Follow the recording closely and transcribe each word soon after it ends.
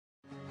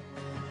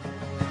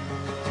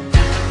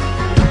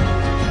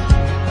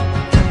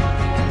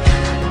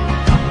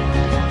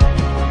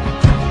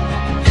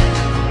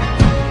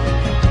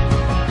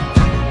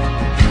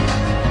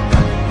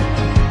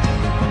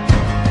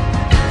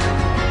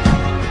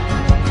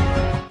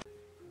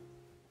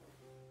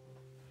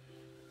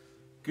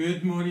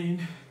Good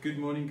morning, good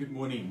morning, good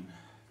morning.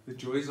 The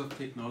joys of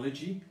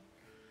technology.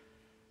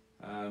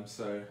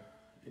 So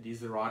it is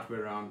the right way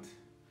around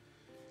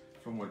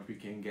from what we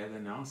can gather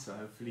now. So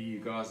hopefully you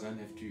guys don't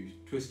have to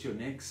twist your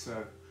necks.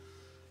 So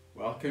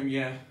welcome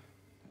here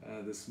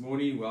this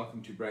morning.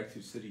 Welcome to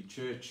Breakthrough City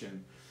Church,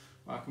 and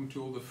welcome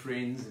to all the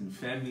friends and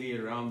family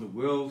around the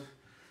world.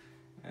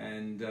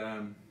 And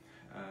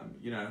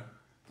you know,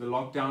 the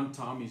lockdown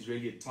time is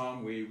really a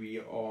time where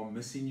we are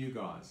missing you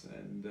guys,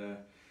 and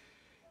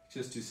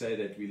just to say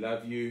that we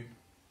love you,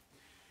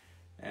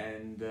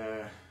 and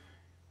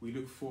we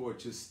look forward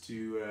just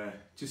to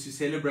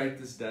celebrate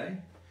this day.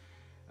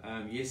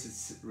 Yes,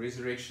 it's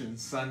Resurrection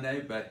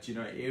Sunday, but you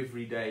know,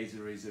 every day is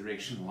a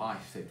resurrection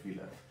life that we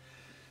live.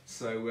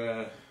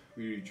 So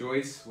we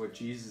rejoice what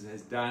Jesus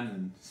has done,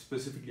 and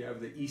specifically over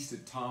the Easter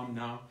time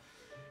now.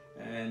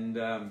 And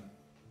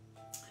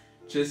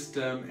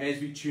as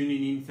we're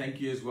tuning in,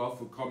 thank you as well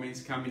for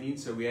comments coming in.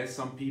 So we have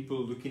some people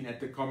looking at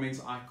the comments.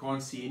 I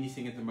can't see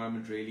anything at the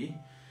moment really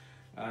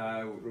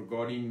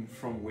regarding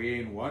from where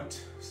and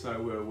what.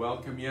 So we're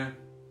welcome here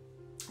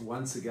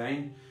once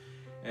again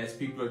as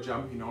people are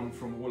jumping on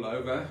from all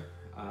over.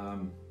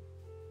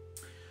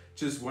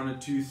 Just one or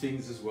two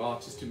things as well,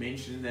 just to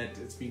mention that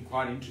it's been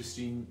quite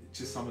interesting,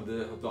 just some of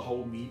the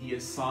whole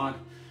media side,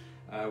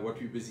 what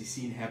we're busy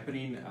seeing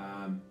happening.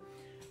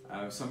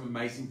 Some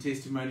amazing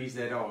testimonies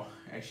that are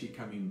actually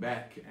coming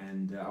back,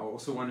 and I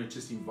also want to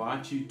just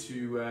invite you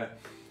to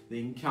the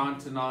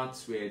encounter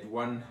nights. We had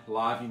one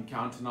live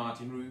encounter night,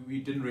 and we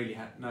didn't really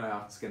know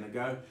how it's going to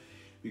go,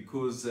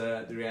 because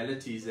the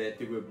reality is that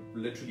there were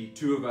literally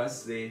two of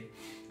us there,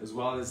 as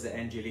well as the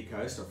angelic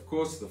host. Of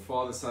course, the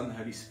Father, Son, and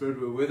Holy Spirit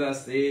were with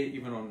us there,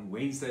 even on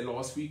Wednesday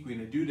last week. We're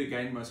going to do it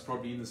again, most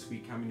probably in this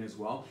week coming as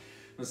well.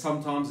 But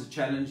sometimes the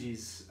challenge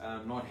is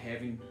not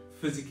having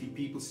physically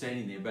people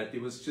standing there, but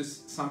there was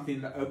just something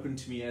that opened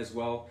to me as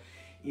well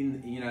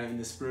in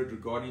the spirit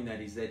regarding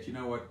that, is that, you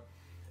know what,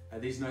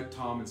 there's no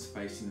time and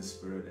space in the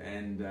spirit.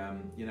 And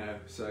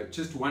so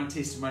just one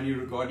testimony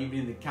regarding even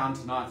in the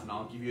encounter night, and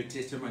I'll give you a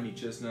testimony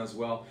just now as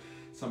well,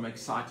 some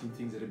exciting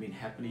things that have been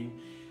happening.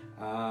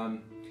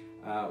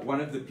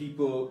 One of the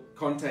people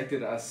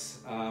contacted us,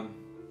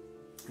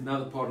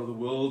 another part of the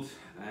world,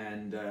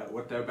 and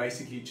what they're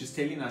basically just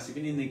telling us,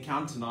 even in the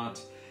encounter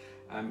night,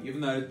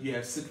 even though you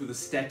have sit with a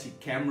static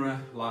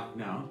camera like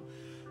now,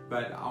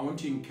 but I want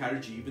to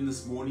encourage you, even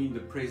this morning,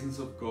 the presence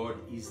of God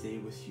is there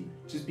with you.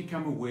 Just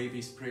become aware of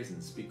His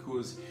presence,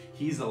 because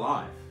He's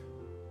alive.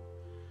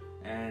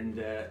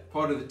 And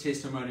part of the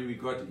testimony we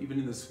got even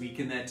in this week,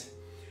 in that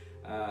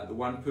the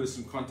one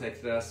person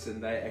contacted us,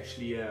 and they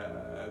actually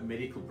a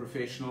medical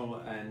professional,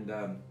 and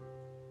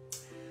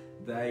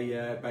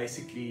they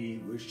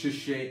basically was just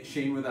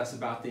sharing with us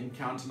about the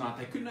encounter night.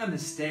 They couldn't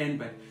understand,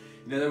 but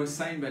you know, they were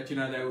saying that, you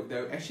know,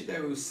 they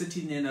were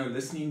sitting there and they were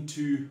listening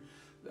to,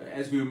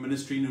 as we were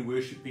ministering and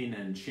worshiping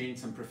and sharing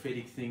some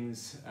prophetic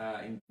things.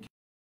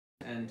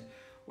 And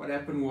what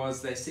happened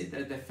was, they said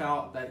that they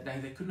felt that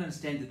they couldn't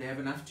understand, did they have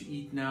enough to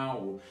eat now,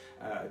 or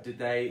did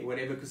they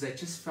whatever, because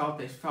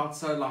they felt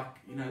so like,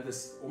 you know,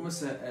 this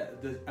almost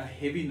a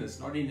heaviness,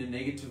 not in a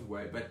negative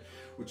way, but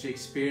which they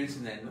experienced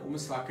in that, and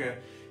almost like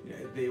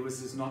there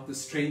was not the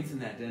strength in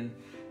that. And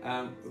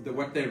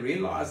what they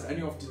realized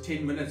only after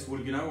 10 minutes,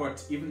 well, you know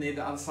what, even there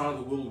the other side of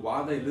the world,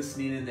 while they're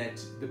listening, and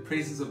that the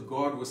presence of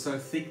God was so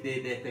thick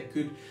there that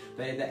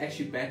they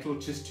actually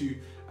battled just to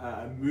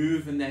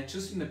move, and that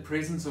just in the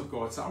presence of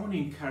God. So I want to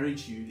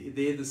encourage you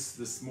there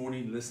this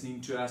morning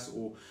listening to us,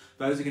 or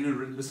those who are going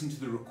to listen to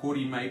the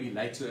recording maybe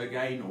later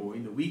again or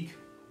in the week,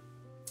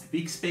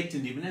 be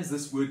expectant, even as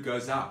this word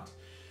goes out,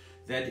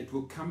 that it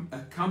will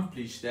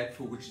accomplish that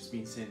for which it's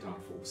been sent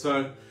out for.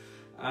 So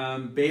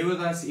bear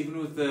with us, even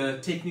with the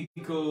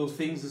technical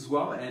things as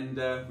well,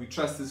 and we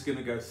trust this is going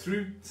to go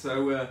through.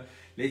 So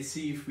let's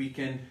see if we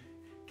can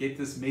get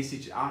this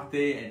message out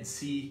there and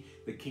see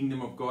the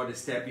kingdom of God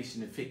established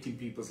and affecting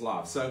people's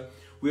lives. So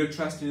we're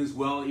trusting as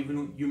well,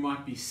 even you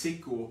might be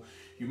sick, or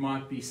you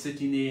might be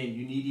sitting there and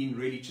you needing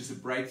really just a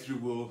breakthrough.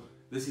 Well,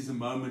 this is a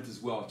moment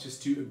as well,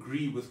 just to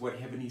agree with what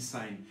heaven is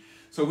saying.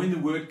 So when the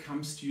word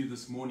comes to you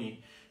this morning,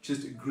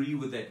 just agree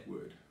with that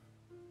word.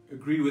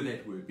 Agree with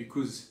that word,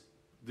 because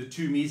the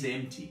tomb is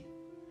empty,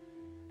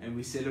 and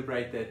we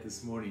celebrate that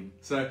this morning.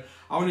 So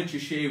I wanted to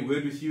share a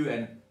word with you,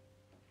 and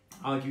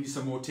I'll give you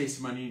some more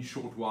testimony in a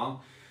short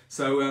while.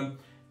 So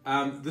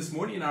this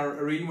morning I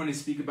really want to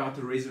speak about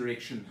the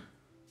resurrection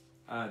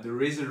life,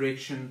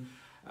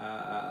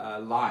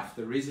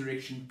 the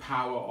resurrection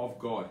power of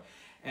God.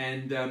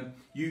 And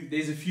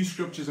there's a few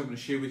scriptures I'm going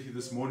to share with you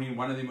this morning.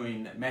 One of them are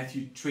in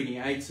Matthew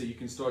 28, so you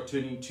can start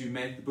turning to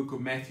the book of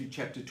Matthew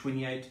chapter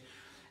 28.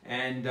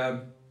 And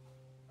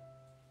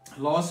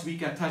last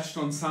week I touched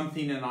on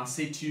something, and I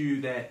said to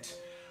you that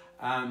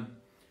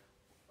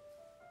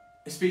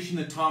especially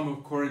in the time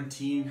of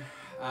quarantine,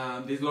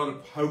 there's a lot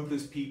of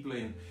hopeless people,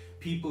 and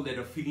people that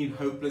are feeling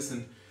hopeless.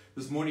 And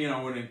this morning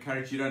I want to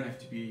encourage you, don't have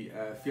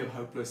to feel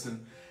hopeless.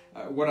 And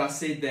what I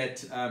said,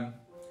 that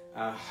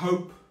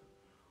hope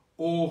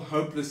or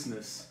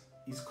hopelessness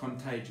is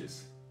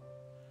contagious.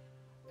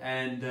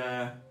 and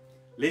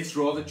let's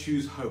rather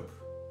choose hope,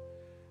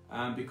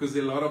 because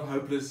there's a lot of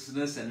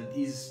hopelessness, and it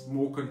is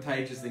more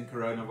contagious than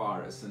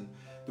coronavirus, and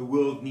the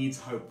world needs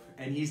hope,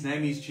 and His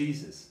name is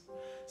Jesus.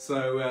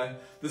 So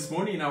this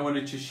morning I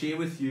wanted to share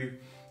with you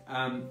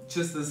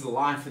just this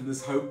life and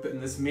this hope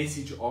and this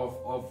message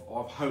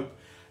of hope.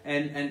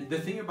 And the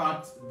thing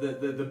about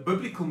the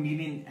biblical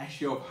meaning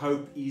actually of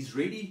hope is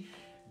really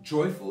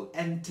joyful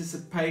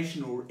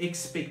anticipation or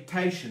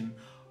expectation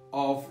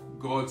of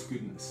God's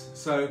goodness.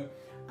 So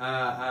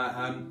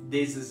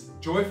there's this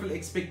joyful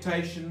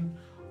expectation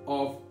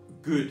of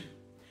good.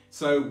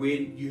 So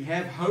when you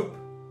have hope,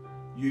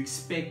 you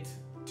expect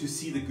to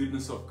see the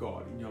goodness of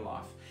God in your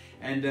life.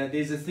 And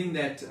there's a thing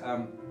that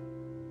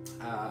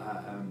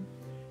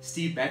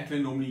Steve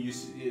Backlund normally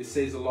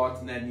says a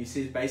lot, and he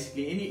says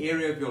basically any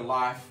area of your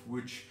life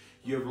which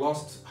you have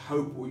lost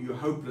hope or you're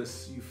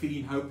hopeless, you're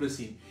feeling hopeless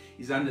in,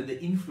 is under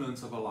the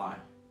influence of a lie.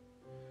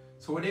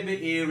 So whatever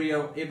area,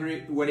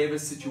 whatever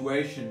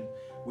situation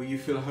where you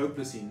feel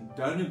hopeless in,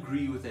 don't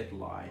agree with that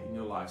lie in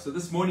your life. So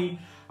this morning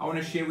I want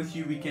to share with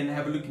you, we can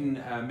have a look in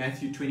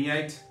Matthew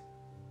 28,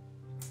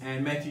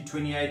 and Matthew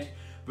 28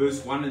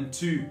 verse 1 and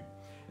 2.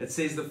 It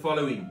says the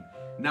following: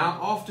 Now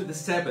after the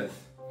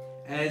Sabbath,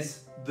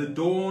 as the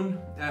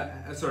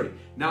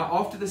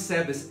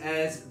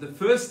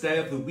first day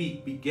of the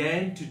week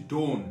began to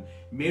dawn,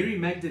 Mary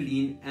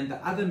Magdalene and the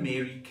other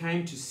Mary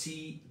came to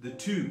see the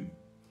tomb.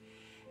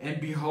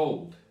 And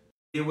behold,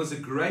 there was a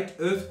great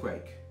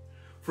earthquake,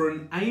 for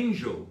an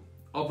angel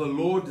of the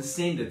Lord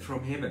descended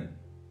from heaven,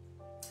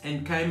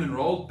 and came and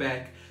rolled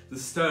back the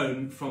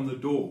stone from the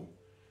door,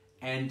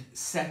 and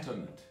sat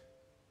on it.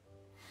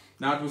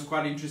 Now it was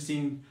quite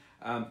interesting.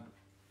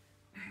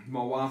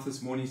 My wife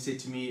this morning said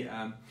to me,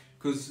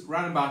 because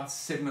around about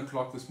 7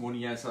 o'clock this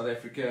morning here in South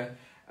Africa,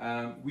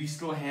 we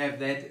still have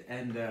that,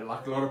 and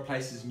like a lot of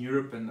places in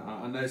Europe, and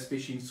I know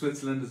especially in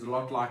Switzerland there's a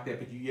lot like that,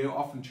 but you hear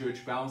often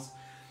church bells,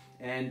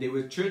 and there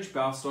were church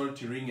bells started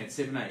to ring at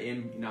 7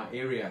 a.m. in our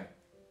area.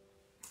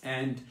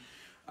 And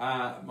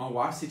my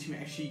wife said to me,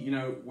 actually, you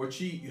know, what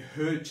she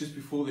heard just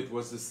before that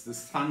was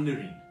this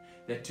thundering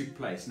that took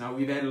place. Now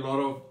we've had a lot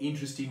of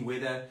interesting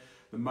weather.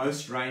 The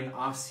most rain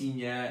I've seen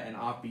here, and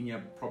I've been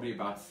here probably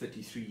about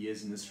 33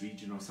 years in this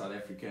region of South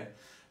Africa,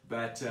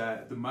 but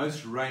the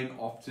most rain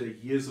after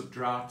years of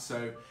drought.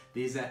 So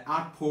there's an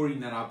outpouring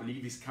that I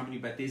believe is coming,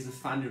 but there's a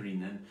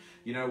thundering. And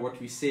you know what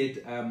we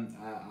said,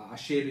 I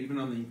shared even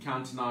on the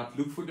encounter night,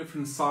 look for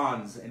different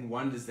signs and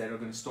wonders that are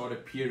going to start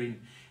appearing,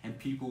 and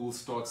people will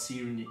start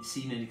seeing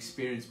and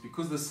experience,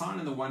 because the sign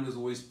and the wonders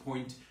always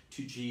point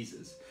to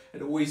Jesus.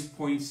 It always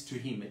points to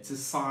Him. It's a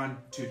sign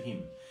to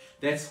Him.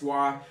 That's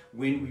why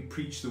when we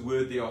preach the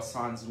word, there are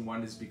signs and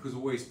wonders, because it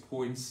always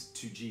points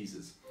to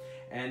Jesus.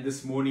 And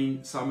this morning,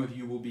 some of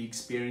you will be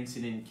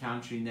experiencing and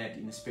encountering that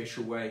in a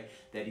special way.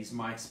 That is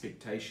my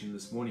expectation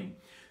this morning.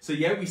 So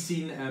yeah, we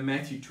see in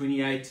Matthew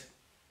 28,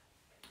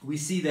 we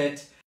see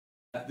that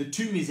the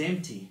tomb is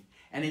empty.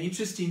 And an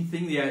interesting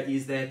thing there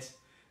is that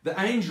the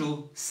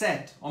angel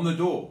sat on the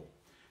door.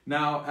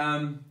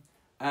 Now,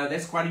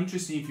 that's quite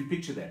interesting if you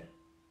picture that.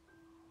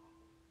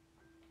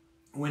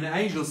 When an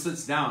angel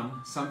sits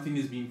down, something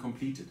is being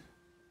completed.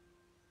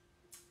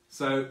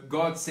 So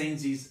God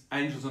sends His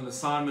angels on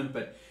assignment,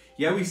 but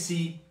here we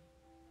see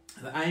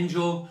the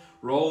angel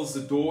rolls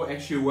the door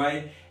actually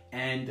away,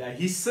 and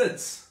he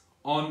sits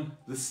on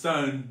the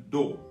stone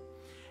door.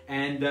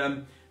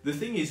 And the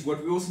thing is,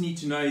 what we also need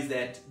to know is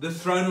that the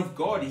throne of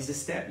God is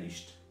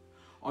established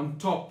on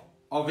top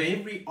of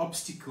every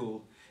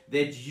obstacle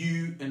that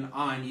you and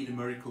I need a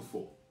miracle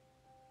for.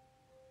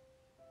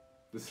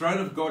 The throne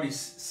of God is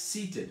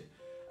seated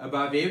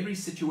above every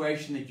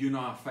situation that you and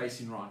I are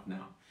facing right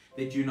now,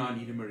 that you and I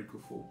need a miracle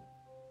for.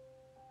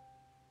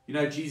 You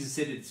know, Jesus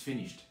said it's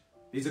finished.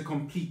 There's a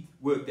complete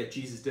work that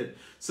Jesus did.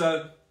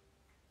 So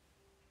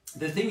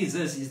the thing is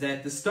this, is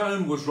that the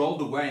stone was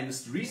rolled away, and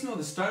the reason why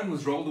the stone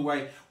was rolled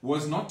away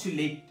was not to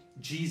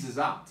let Jesus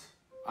out.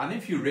 I don't know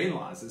if you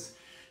realize this.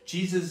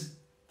 Jesus,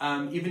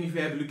 even if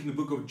you have a look in the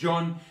book of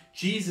John,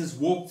 Jesus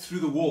walked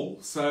through the wall.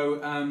 So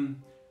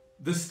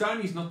the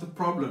stone is not the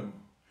problem.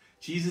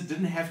 Jesus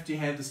didn't have to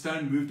have the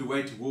stone moved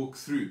away to walk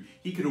through.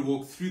 He could have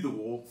walked through the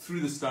wall, through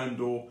the stone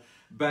door.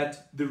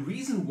 But the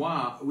reason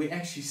why we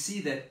actually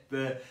see that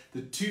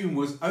the tomb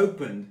was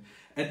opened,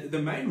 and the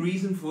main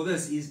reason for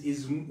this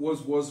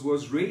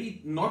was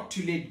really not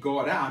to let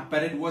God out,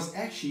 but it was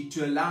actually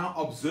to allow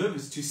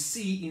observers to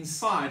see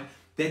inside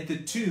that the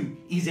tomb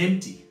is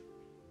empty.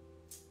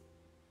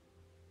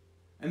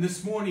 And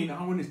this morning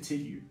I want to tell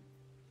you,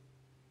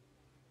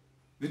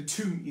 the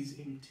tomb is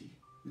empty.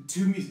 The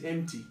tomb is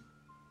empty.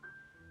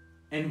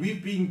 And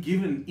we've been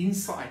given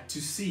insight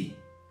to see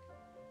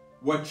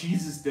what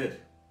Jesus did.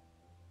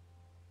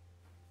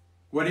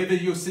 Whatever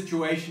your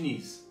situation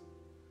is,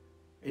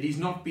 it is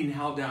not being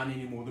held down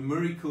anymore. The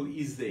miracle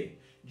is there.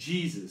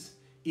 Jesus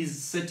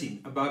is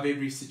sitting above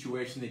every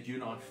situation that you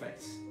and I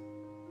face.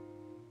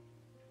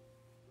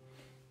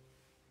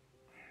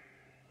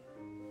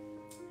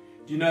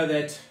 Do you know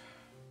that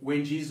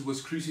when Jesus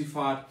was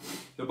crucified,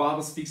 the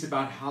Bible speaks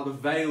about how the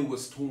veil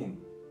was torn.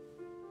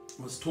 It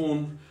was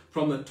torn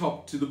from the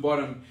top to the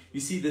bottom. You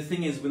see, the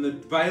thing is, when the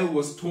veil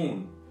was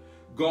torn,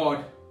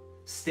 God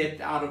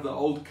stepped out of the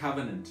old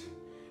covenant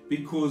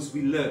because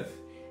we live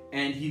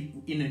and He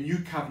in a new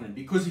covenant,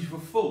 because He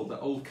fulfilled the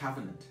old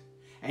covenant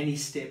and He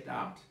stepped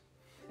out.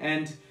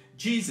 And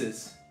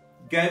Jesus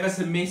gave us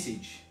a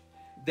message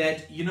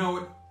that, you know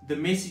what, the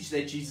message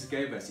that Jesus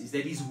gave us is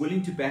that He's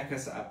willing to back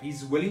us up.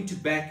 He's willing to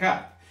back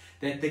up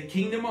that the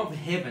kingdom of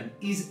heaven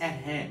is at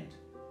hand.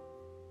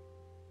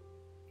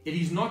 It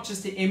is not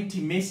just an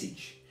empty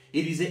message.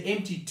 It is an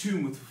empty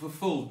tomb with a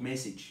fulfilled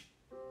message.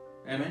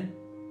 Amen?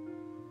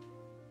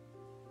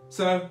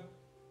 So,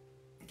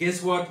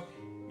 guess what?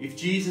 If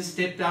Jesus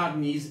stepped out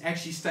and He's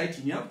actually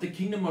stating, you know, the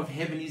kingdom of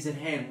heaven is at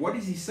hand, what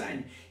is He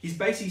saying? He's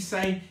basically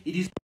saying it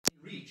is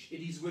within reach.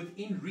 It is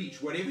within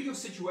reach. Whatever your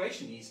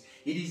situation is,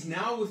 it is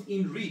now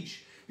within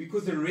reach,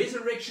 because the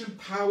resurrection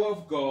power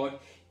of God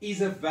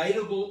is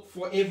available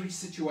for every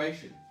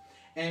situation.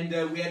 And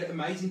we had an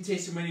amazing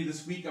testimony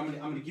this week. I'm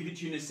going to give it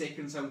to you in a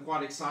second, so I'm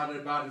quite excited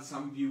about it.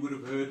 Some of you would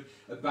have heard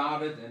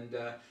about it, and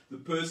the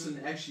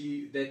person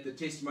actually that the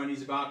testimony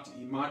is about,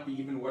 he might be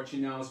even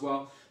watching now as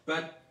well.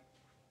 But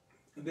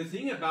the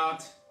thing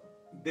about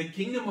the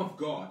kingdom of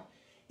God,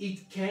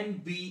 it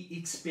can be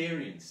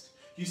experienced.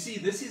 You see,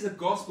 this is a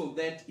gospel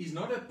that is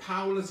not a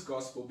powerless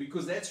gospel,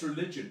 because that's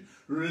religion.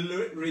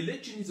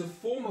 Religion is a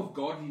form of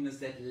godliness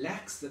that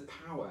lacks the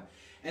power.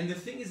 And the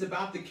thing is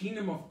about the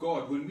kingdom of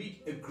God, when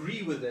we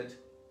agree with it,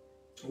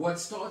 what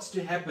starts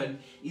to happen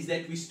is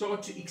that we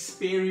start to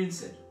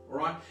experience it, all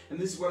right? And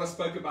this is what I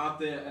spoke about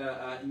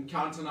the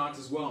encounter night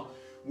as well.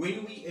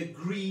 When we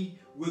agree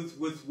with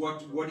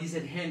what is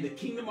at hand, the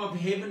kingdom of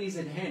heaven is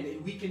at hand,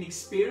 and we can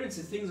experience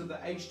the things of the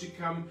age to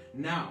come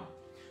now.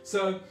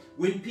 So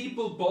when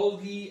people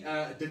boldly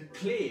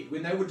declared,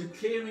 when they were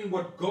declaring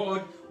what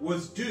God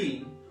was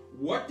doing,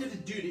 what did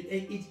it do?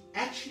 It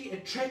actually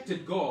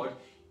attracted God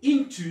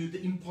into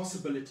the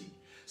impossibility.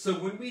 So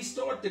when we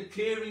start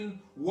declaring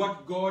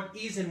what God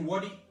is and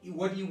what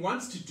He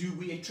wants to do,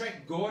 we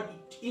attract God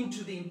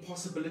into the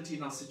impossibility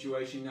in our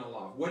situation, in our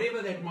life,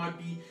 whatever that might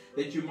be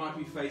that you might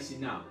be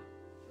facing now.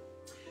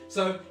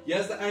 So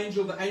here's the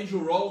angel. The angel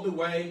rolled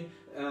away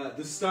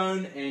the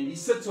stone and he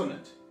sits on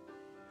it.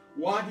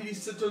 Why did he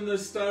sit on the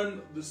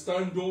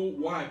stone door?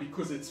 Why?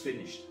 Because it's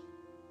finished.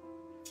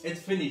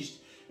 It's finished.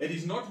 It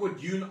is not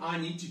what you and I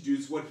need to do,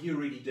 it's what He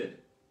already did.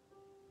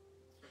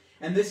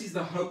 And this is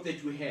the hope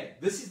that we have.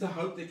 This is the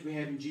hope that we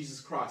have in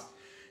Jesus Christ.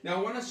 Now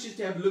I want us just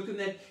to have a look at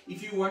that.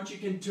 If you want, you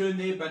can turn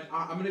there, but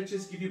I'm going to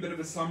just give you a bit of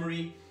a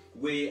summary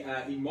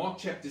where in Mark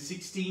chapter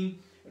 16,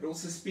 it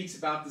also speaks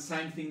about the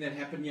same thing that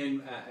happened here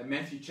in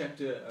Matthew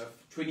chapter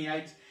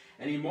 28.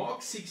 And in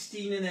Mark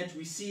 16, in that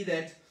we see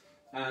that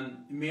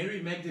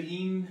Mary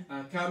Magdalene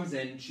comes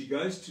and she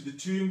goes to the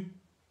tomb,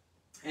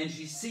 and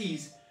she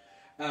sees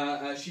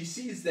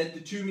that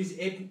the tomb is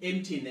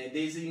empty. And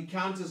there's an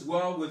encounter as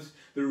well with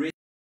the resurrected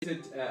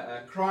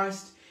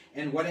Christ.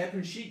 And what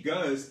happens? She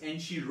goes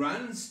and she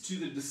runs to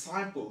the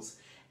disciples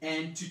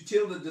and to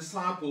tell the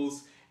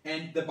disciples.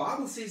 And the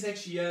Bible says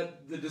actually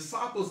the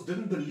disciples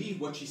didn't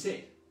believe what she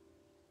said.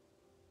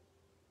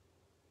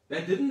 They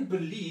didn't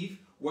believe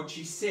what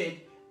she said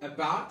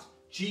about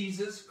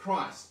Jesus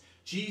Christ.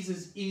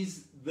 Jesus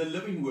is the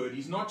living Word.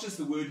 He's not just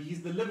the Word,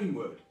 He's the living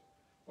Word.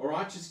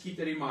 Alright, just keep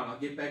that in mind. I'll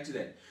get back to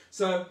that.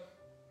 So,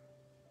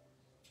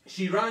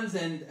 she runs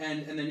and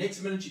the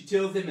next minute she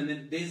tells them, and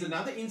then there's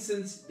another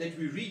instance that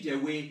we read here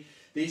where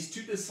there's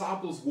two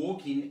disciples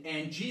walking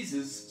and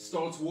Jesus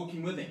starts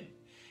walking with them.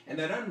 And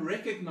they don't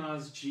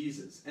recognize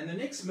Jesus. And the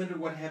next minute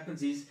what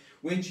happens is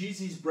when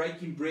Jesus is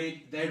breaking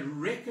bread, they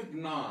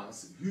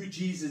recognize who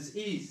Jesus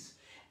is.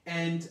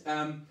 And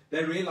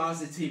they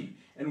realize it's Him.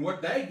 And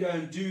what they go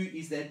and do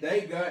is that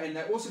they go and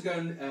they also go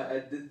and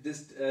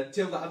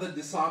tell the other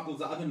disciples,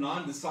 the other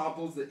 9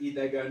 disciples, that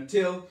they go and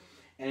tell.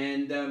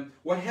 And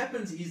what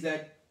happens is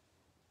that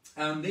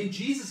then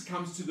Jesus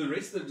comes to the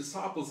rest of the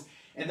disciples,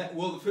 and that,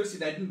 well, firstly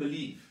they didn't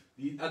believe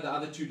the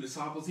other 2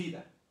 disciples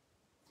either.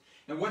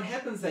 And what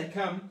happens? They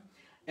come,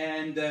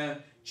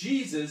 and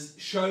Jesus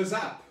shows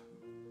up.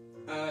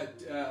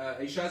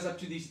 He shows up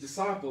to these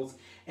disciples,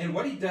 and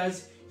what He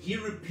does, He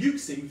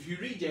rebukes them. If you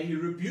read here, He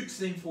rebukes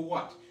them for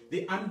what?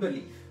 The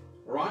unbelief.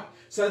 Right?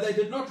 So they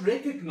did not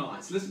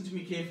recognize, listen to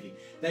me carefully,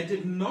 they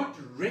did not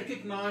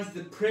recognize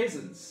the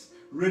presence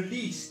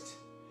released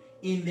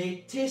in their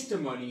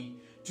testimony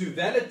to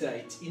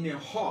validate in their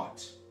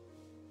heart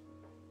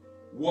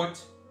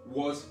what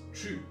was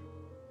true.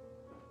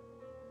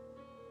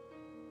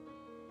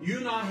 You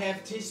and I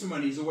have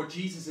testimonies of what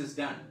Jesus has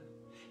done.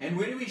 And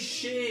when we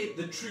share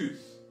the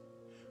truth,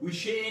 we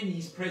share in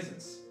His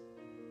presence.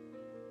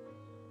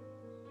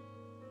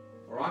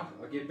 Alright,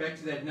 I'll get back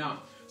to that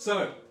now.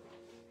 So,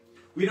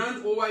 we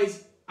don't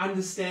always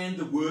understand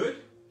the word.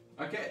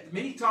 Okay,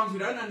 many times we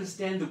don't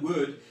understand the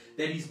word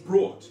that is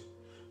brought.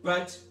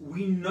 But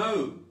we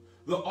know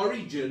the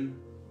origin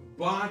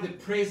by the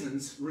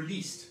presence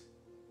released.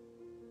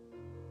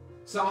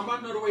 So I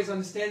might not always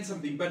understand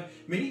something, but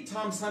many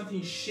times something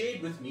is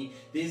shared with me,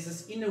 there's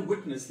this inner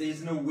witness,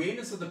 there's an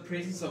awareness of the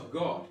presence of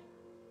God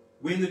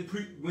when the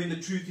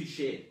truth is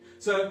shared.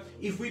 So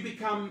if we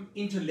become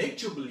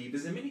intellectual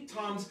believers, and many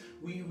times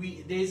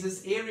there's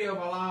this area of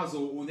our lives,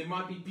 or there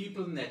might be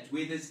people in that,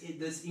 where there's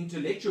this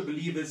intellectual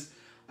believers,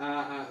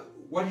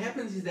 what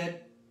happens is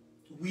that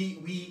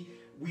we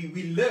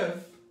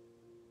live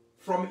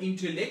from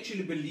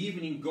intellectually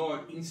believing in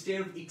God instead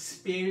of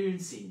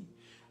experiencing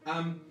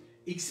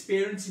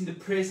the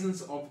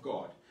presence of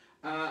God.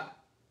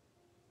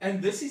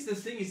 And this is the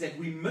thing, is that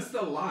we miss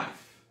the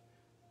life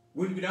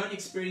when we don't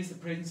experience the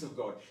presence of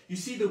God. You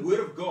see, the Word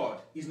of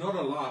God is not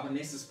alive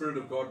unless the Spirit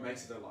of God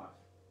makes it alive.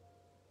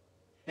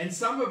 And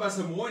some of us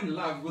are more in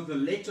love with the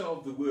letter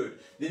of the Word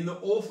than the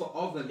author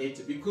of the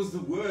letter, because the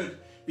Word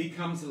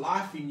becomes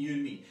life in you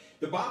and me.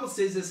 The Bible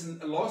says this,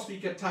 and last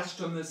week I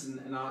touched on this,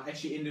 and I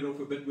actually ended off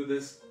a bit with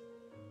this,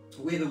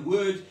 where the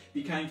Word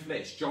became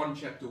flesh, John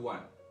chapter 1.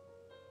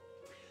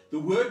 The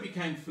Word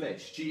became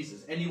flesh,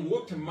 Jesus, and He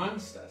walked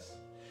amongst us.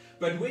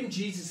 But when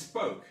Jesus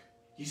spoke,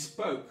 He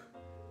spoke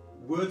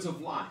words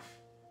of life.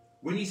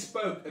 When He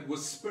spoke, it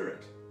was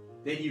Spirit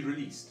that He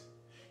released.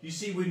 You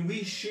see, when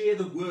we share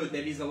the Word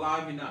that is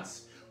alive in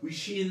us, we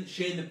share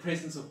in the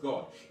presence of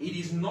God. It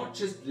is not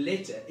just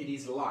letter, it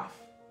is life.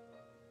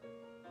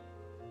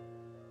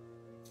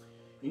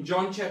 In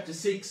John chapter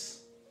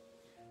 6,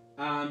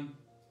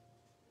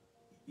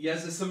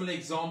 here's a similar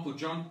example.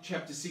 John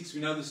chapter 6, we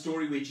know the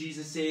story where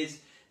Jesus says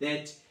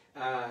that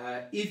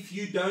if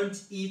you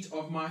don't eat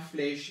of my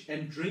flesh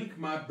and drink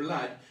my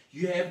blood,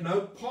 you have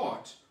no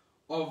part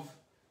of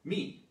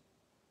me.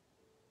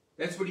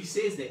 That's what He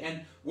says there.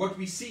 And what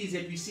we see is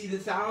that we see the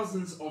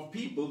thousands of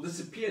people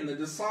disappear, and the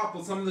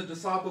disciples, some of the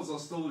disciples are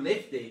still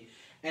left there.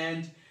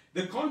 And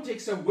the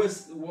context of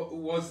was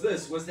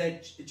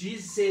that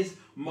Jesus says,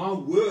 my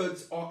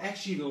words are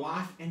actually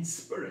life and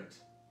spirit.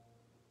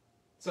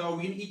 So are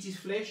we going to eat His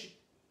flesh?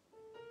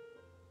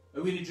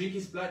 Are we going to drink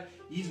His blood?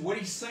 What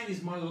He's saying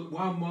is, my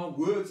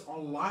words are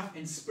life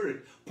and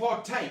spirit.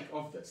 Partake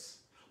of this.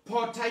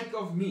 Partake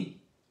of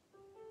me.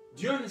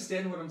 Do you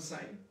understand what I'm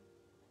saying?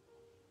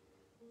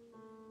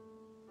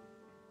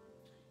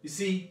 You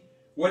see,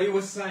 what He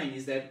was saying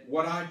is that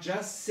what I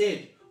just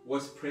said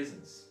was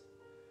presence.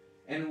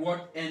 And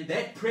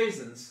that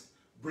presence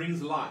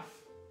brings life.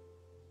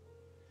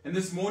 And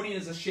this morning,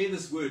 as I share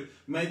this word,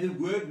 may the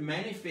word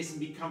manifest and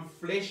become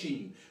flesh in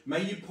you.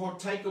 May you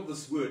partake of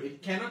this word.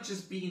 It cannot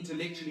just be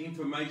intellectual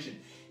information.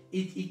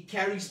 It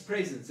carries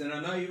presence. And I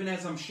know even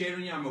as I'm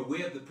sharing it, I'm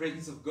aware of the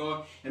presence of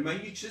God. And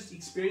may you just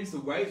experience the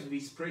waves of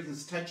His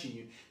presence touching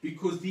you.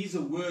 Because these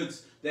are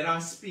words that I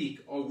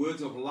speak, are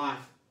words of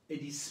life.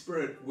 It is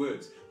spirit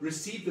words.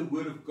 Receive the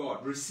word of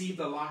God. Receive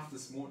the life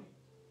this morning.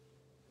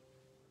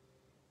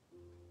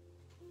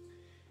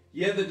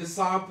 Yeah, the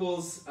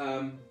disciples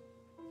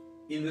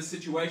in this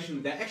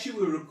situation, they actually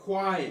were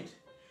required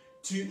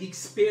to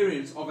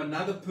experience of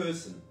another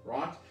person,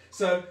 right?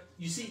 So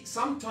you see,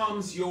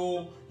 sometimes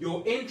your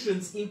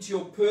entrance into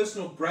your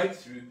personal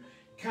breakthrough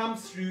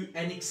comes through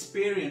an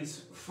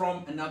experience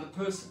from another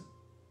person.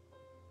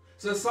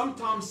 So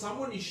sometimes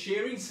someone is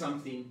sharing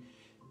something,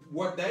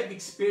 what they've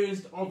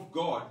experienced of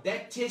God.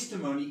 That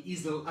testimony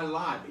is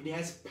alive. It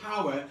has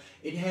power.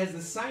 It has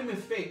the same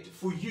effect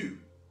for you.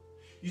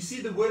 You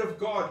see, the Word of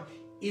God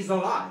is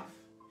alive.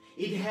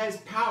 It has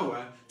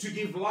power to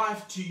give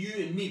life to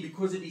you and me,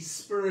 because it is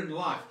spirit and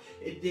life.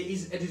 It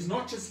is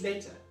not just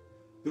letter.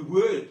 The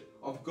Word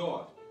of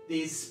God, there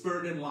is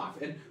spirit and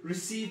life. And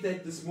receive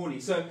that this morning.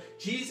 So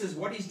Jesus,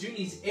 what He's doing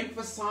is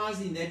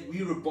emphasizing that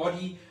we are a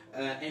body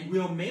and we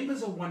are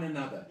members of one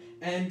another.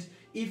 And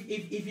if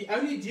He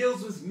only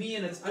deals with me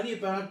and it's only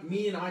about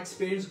me and I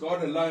experience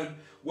God alone,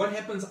 what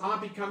happens? I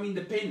become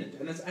independent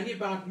and it's only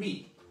about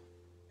me.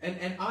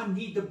 And I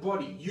need the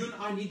body. You and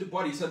I need the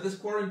body. So this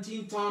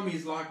quarantine time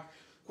is like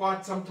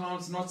quite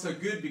sometimes not so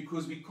good,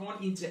 because we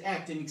can't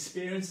interact and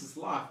experience this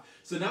life.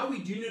 So now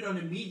we're doing it on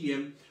a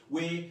medium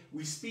where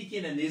we speak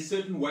in and there's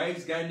certain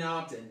waves going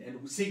out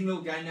and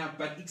signal going out,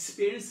 but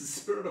experience the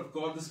Spirit of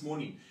God this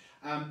morning.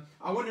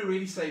 I want to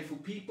really say, for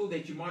people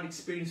that you might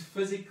experience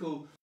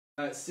physical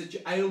such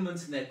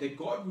ailments and that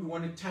God would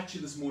want to touch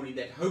you this morning,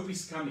 that hope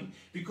is coming,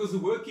 because the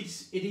work it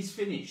is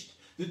finished.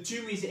 The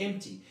tomb is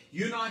empty.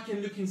 You and I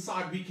can look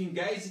inside. We can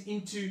gaze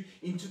into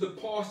the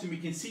past and we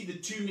can see the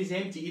tomb is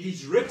empty. It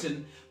is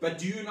written, but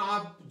do you and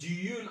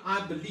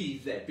I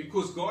believe that?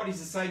 Because God is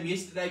the same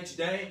yesterday,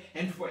 today,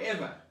 and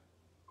forever.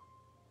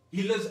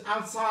 He lives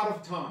outside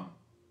of time.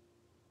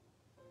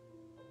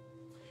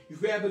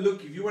 If we have a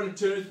look, if you want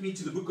to turn with me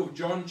to the book of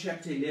John,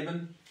 chapter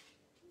 11,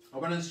 I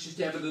want us just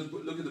to have a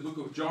look at the book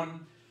of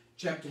John,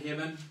 chapter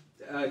heaven,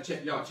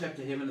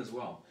 chapter heaven as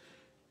well.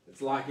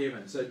 It's like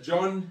heaven. So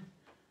John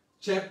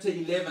chapter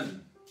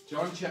 11.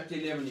 John chapter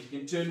 11. You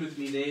can turn with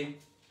me there.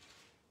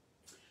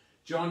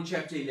 John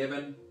chapter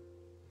 11.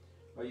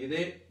 Are you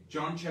there?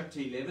 John chapter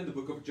 11. The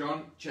book of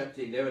John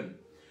chapter 11.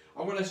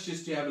 I want us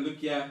just to have a look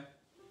here.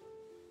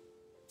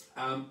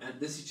 And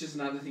this is just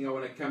another thing I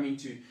want to come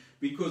into.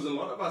 because a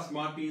lot of us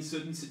might be in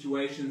certain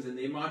situations and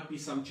there might be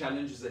some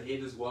challenges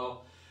ahead as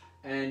well.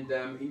 And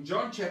in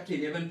John chapter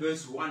 11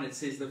 verse 1 it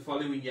says the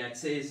following here. It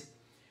says,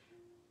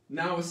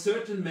 "Now a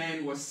certain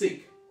man was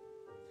sick,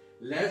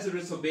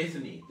 Lazarus of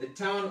Bethany, the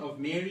town of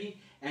Mary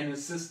and her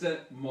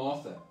sister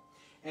Martha."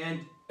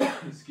 And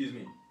excuse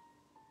me.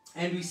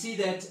 And we see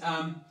that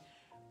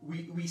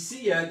we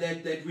see here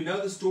that we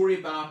know the story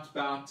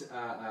about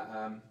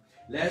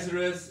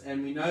Lazarus,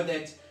 and we know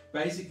that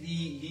basically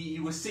he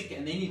was sick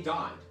and then he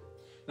died.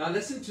 Now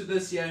listen to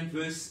this here in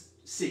verse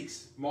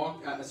 6,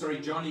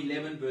 John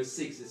 11 verse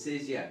 6. It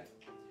says here,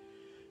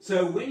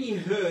 "So when he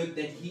heard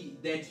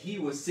that he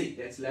was sick,"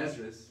 that's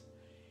Lazarus,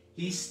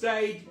 "he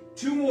stayed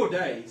 2 more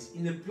days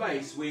in the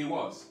place where he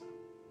was."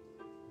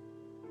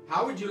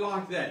 How would you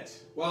like that?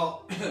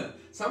 Well,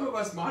 some of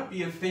us might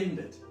be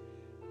offended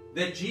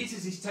that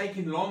Jesus is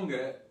taking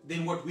longer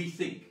than what we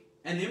think.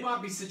 And there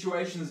might be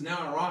situations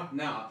right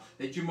now,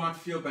 that you might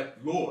feel, but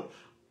Lord,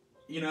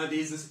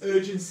 there's this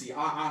urgency.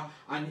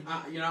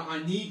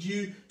 I need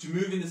you to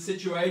move in the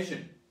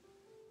situation.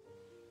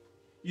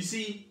 You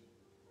see,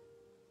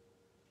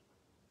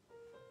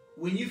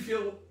 when you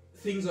feel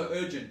things are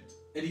urgent,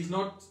 it is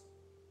not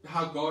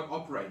how God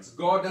operates.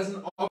 God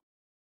doesn't operate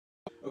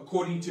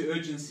according to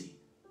urgency.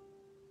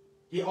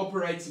 He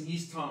operates in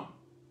His time.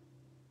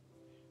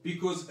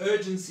 Because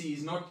urgency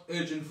is not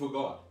urgent for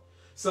God.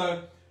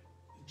 So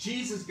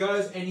Jesus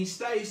goes and he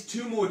stays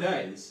 2 more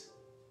days.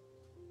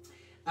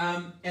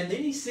 And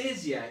then he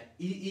says here,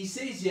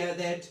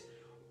 that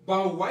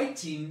by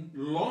waiting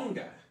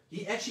longer,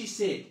 he actually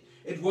said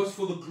it was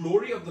for the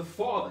glory of the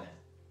Father.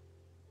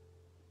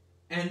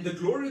 And the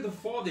glory of the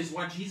Father is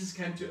why Jesus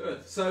came to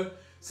earth. So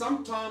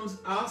sometimes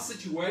our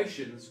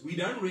situations, we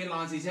don't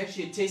realize there's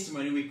actually a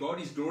testimony where God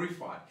is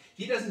glorified.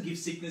 He doesn't give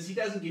sickness, He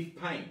doesn't give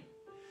pain.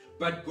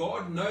 But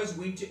God knows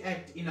when to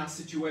act in our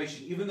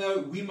situation, even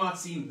though we might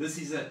seem this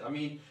is it. I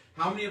mean,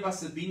 how many of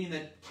us have been in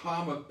that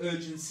time of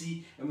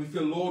urgency and we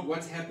feel, Lord,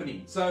 what's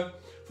happening? So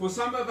for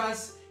some of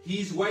us,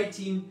 He's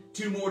waiting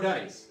 2 more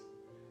days.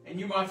 And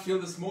you might feel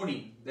this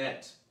morning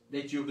that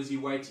you're busy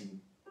waiting.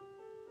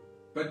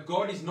 But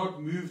God is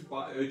not moved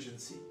by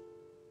urgency.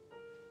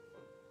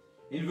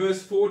 In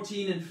verse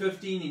 14 and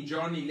 15, in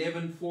John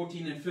 11,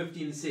 14 and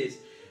 15, it says,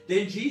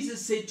 "Then Jesus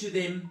said to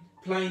them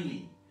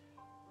plainly,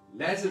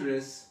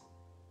 Lazarus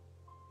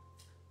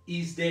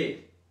is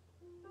dead."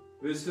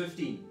 Verse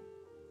 15,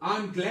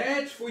 "I'm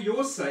glad for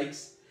your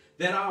sakes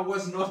that I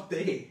was not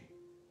there,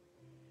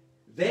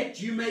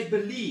 that you may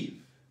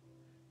believe."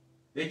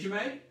 That you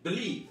may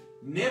believe.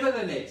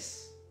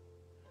 "Nevertheless,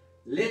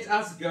 let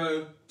us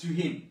go to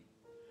him."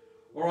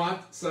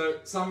 Alright, so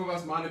some of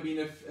us might have been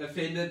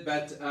offended,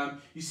 but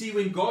you see,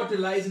 when God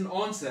delays an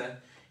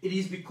answer, it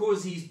is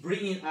because He's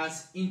bringing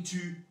us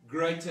into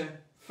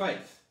greater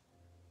faith.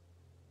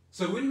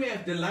 So when we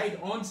have delayed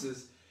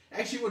answers,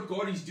 actually what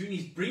God is doing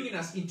is bringing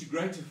us into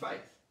greater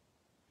faith.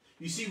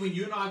 You see, when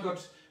you and I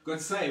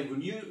got saved,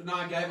 when you and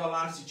I gave our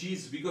lives to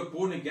Jesus, we got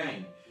born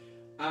again.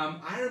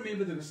 I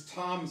remember there was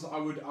times I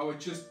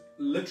would just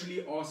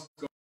literally ask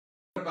God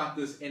about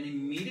this, and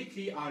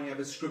immediately I'd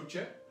have a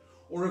scripture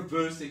or a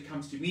verse that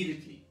comes to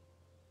immediately.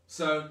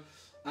 So,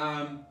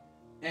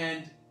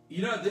 and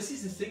this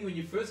is the thing when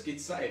you first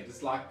get saved.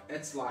 It's like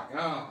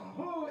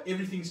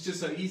everything's just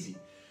so easy.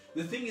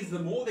 The thing is, the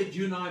more that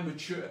you and I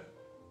mature,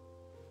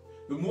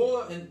 the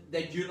more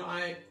that you and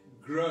I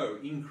grow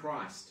in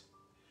Christ,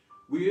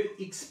 we're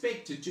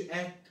expected to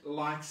act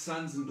like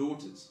sons and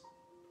daughters.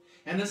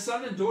 And a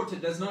son and daughter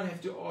does not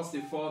have to ask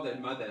their father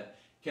and mother,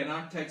 "Can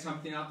I take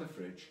something out the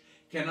fridge?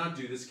 Can I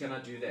do this? Can I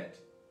do that?"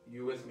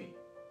 You with me?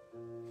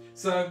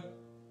 So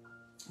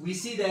we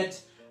see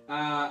that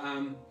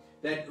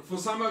that for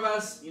some of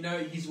us,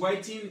 He's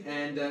waiting,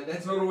 and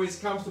that's not always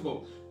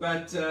comfortable.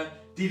 But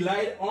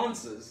delayed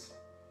answers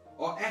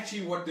are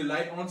actually what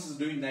delayed answers are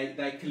doing.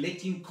 They're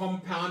collecting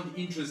compound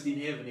interest in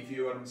heaven, if you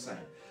know what I'm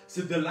saying.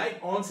 So delayed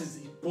answers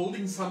is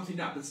building something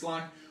up. It's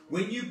like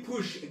when you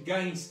push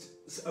against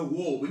a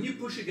wall, when you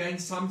push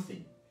against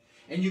something,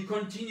 and you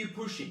continue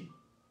pushing,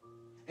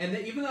 and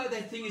even though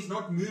that thing is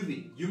not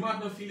moving, you might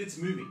not feel it's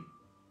moving.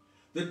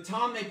 The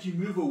time that you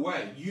move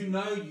away,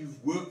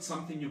 you've worked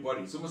something in your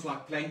body. It's almost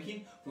like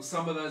planking, for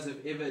some of those who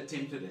have ever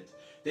attempted it,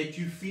 that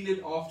you feel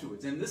it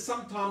afterwards. And this,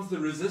 sometimes the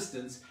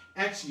resistance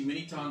actually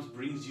many times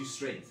brings you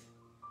strength.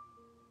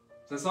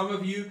 So some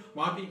of you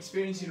might be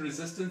experiencing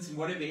resistance in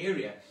whatever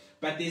area,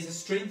 but there's a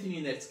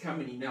strengthening that's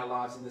coming in our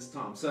lives in this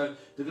time. So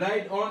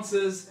delayed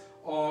answers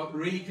are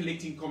really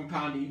collecting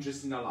compound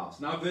interest in our lives.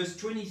 Now verse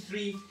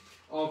 23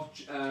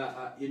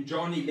 in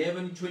John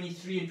 11,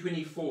 23 and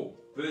 24.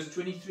 Verse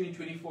 23 and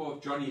 24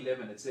 of John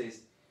 11, it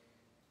says,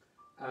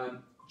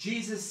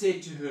 Jesus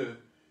said to her,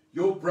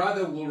 "Your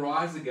brother will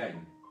rise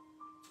again."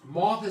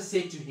 Martha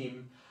said to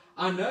him,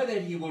 "I know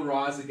that he will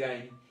rise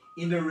again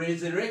in the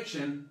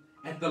resurrection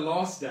at the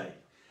last day."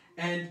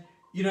 And,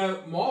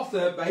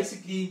 Martha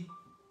basically,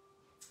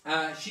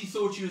 she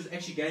thought she was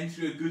actually going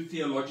through a good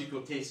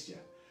theological test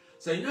here.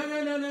 Say, no,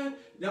 no, no, no,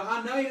 no,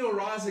 I know he'll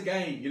rise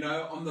again,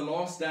 on the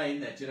last day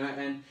and that,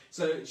 and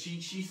so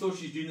she thought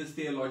she was doing this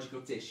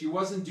theological test. She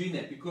wasn't doing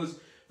that, because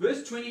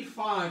verse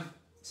 25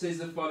 says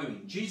the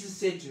following. Jesus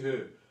said to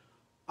her,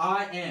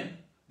 I am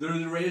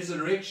the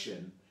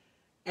resurrection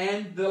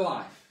and the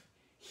life.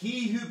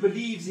 He who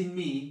believes in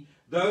me,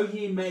 though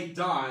he may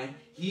die,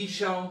 he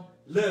shall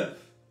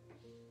live.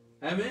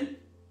 Amen?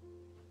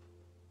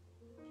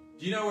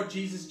 Do you know what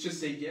Jesus just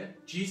said here?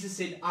 Jesus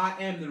said,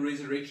 I am the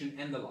resurrection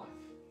and the life.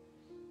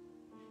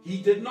 He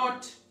did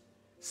not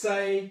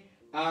say,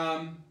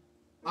 I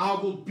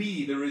will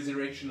be the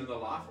resurrection and the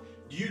life.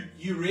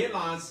 You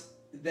realize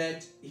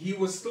that he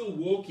was still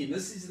walking.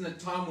 This is in the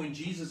time when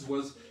Jesus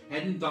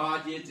hadn't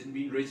died yet and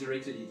been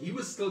resurrected yet. He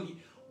was still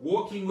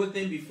walking with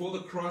them before the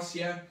cross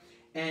here.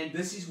 And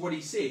this is what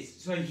he says.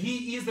 So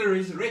he is the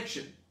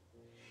resurrection.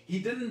 He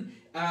didn't,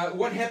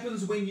 what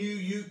happens when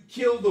you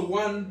kill the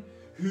one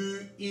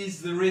who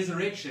is the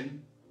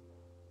resurrection?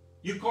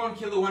 You can't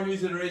kill the one who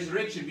is the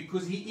resurrection,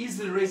 because he is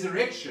the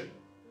resurrection.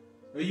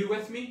 Are you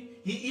with me?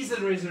 He is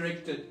the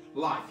resurrected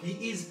life.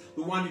 He is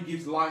the one who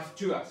gives life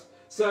to us.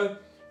 So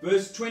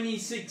verse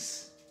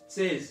 26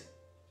 says,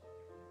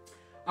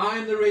 I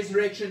am the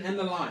resurrection and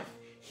the life.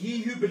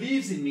 He who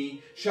believes in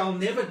me shall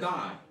never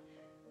die.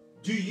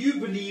 Do you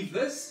believe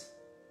this?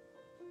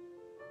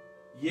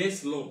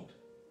 Yes, Lord.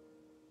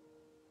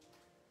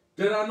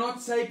 Did I not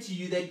say to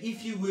you that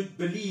if you would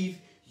believe,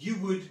 you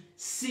would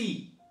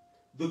see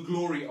the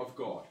glory of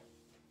God?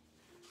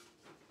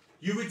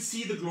 You would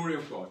see the glory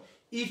of God.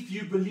 If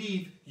you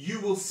believe, you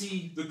will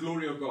see the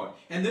glory of God.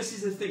 And this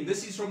is the thing.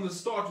 This is from the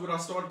start what I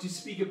started to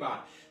speak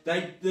about.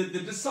 The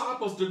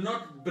disciples did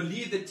not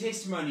believe the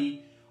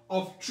testimony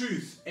of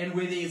truth. And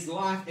where there is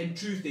life and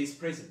truth, there is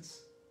presence.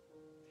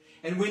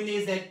 And when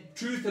there's that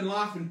truth and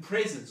life and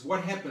presence,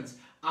 what happens?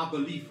 Our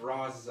belief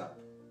rises up.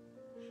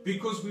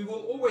 Because we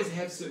will always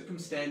have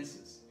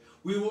circumstances.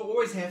 We will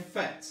always have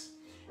facts.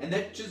 And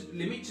that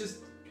let me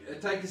just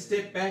take a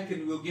step back,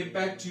 and we'll get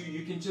back to,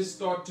 you can just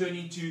start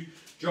turning to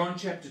John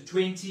chapter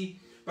 20.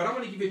 But I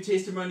want to give you a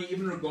testimony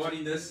even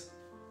regarding this.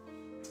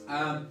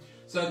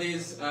 So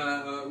there's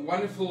a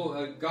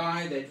wonderful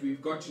guy that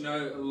we've got to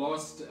know the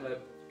last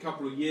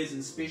couple of years,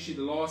 and especially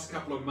the last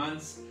couple of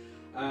months.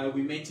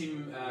 We met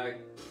him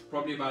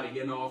probably about a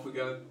year and a half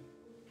ago.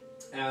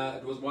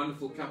 It was a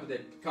wonderful couple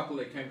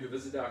that came to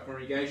visit our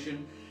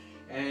congregation,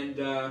 and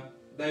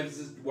they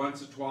visited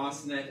once or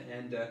twice and that.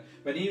 And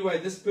but anyway,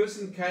 this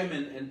person came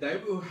and they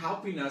were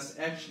helping us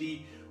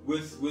actually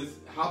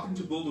with helping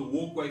to build a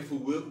walkway for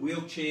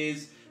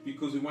wheelchairs,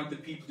 because we want the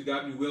people to go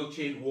up in a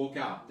wheelchair and walk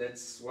out.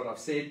 That's what I've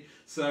said.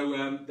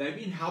 So they've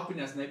been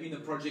helping us, and they've been the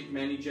project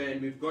manager,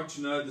 and we've got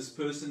to know this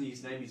person.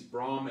 His name is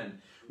Brahm,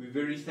 and we're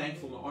very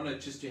thankful and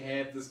honoured just to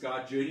have this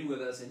guy journey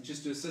with us and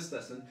just to assist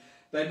us. And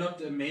they're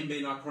not a member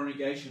in our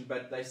congregation,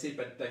 but they said,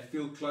 but they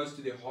feel close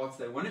to their hearts.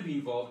 They want to be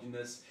involved in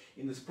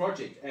this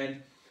project.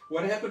 And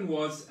what happened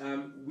was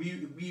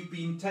we've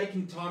been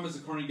taking time as a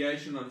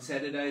congregation on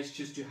Saturdays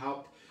just to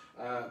help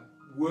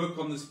work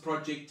on this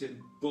project and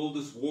build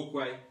this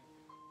walkway.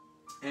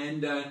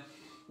 And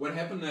what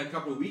happened a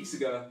couple of weeks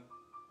ago,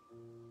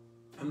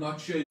 I'm not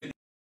sure,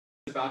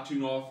 about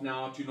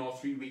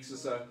 3 weeks or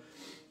so.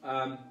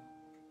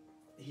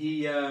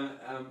 We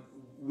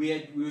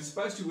were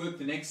supposed to work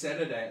the next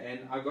Saturday,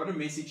 and I got a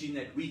message in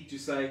that week to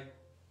say,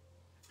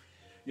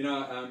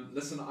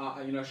 listen,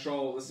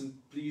 Charl,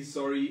 listen, please,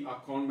 sorry, I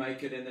can't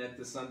make it, and that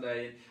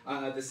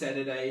the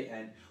Saturday.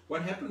 And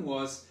what happened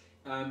was,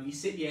 he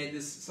said he had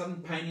this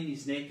sudden pain in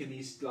his neck, and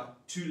these like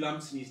 2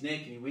 lumps in his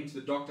neck, and he went to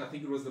the doctor. I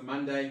think it was the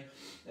Monday,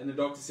 and the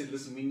doctor said,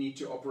 listen, we need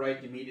to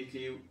operate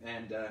immediately.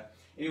 And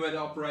anyway, they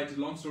operated.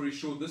 Long story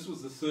short, this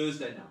was the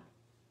Thursday now,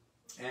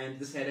 and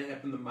this had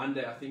happened the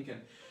Monday, I think.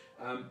 And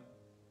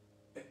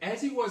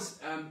as he was,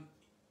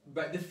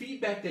 but the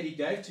feedback that he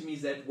gave to me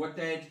is that what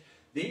they had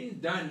then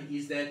done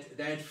is that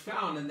they had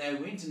found, and they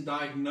went and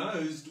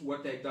diagnosed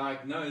what they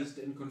diagnosed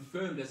and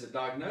confirmed as a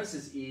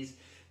diagnosis is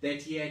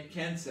that he had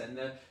cancer. And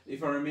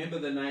if I remember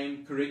the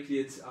name correctly,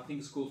 I think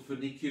it's called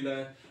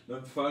follicular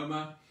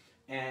lymphoma.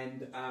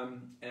 And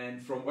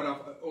from what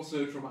I've also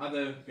heard from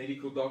other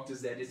medical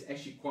doctors, that it's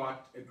actually quite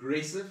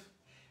aggressive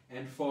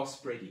and fast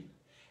spreading.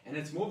 And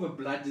it's more of a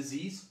blood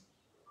disease,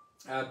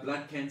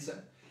 blood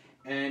cancer,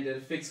 and it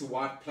affects the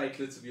white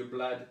platelets of your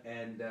blood.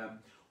 And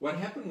what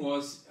happened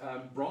was,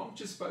 Brahm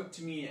just spoke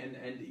to me,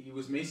 and he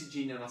was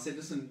messaging, and I said,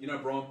 listen,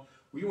 Brahm,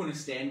 we want to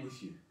stand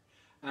with you.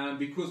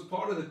 Because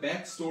part of the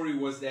backstory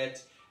was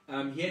that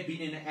he had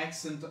been in an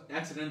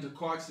a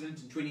car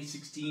accident in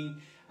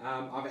 2016.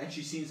 I've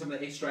actually seen some of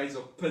the x-rays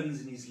of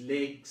pins in his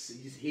legs,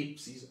 his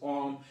hips, his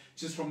arm,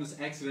 just from this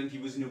accident. He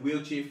was in a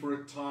wheelchair for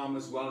a time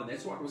as well, and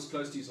that's why it was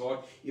close to his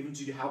heart, even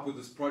to help with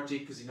this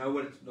project, because he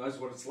knows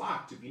what it's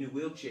like to be in a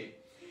wheelchair.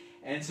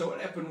 And so what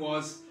happened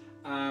was,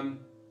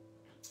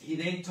 he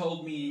then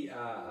told me,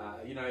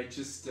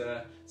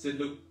 said,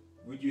 look,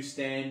 would you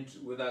stand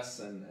with us?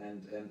 And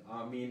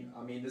I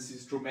mean, this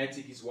is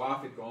traumatic. His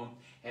wife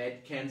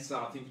had cancer.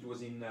 I think it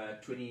was in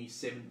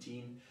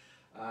 2017.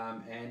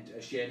 and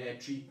she had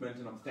treatment,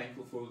 and I'm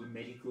thankful for the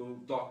medical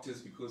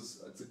doctors,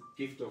 because it's a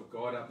gift of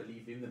God, I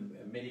believe, in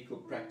the medical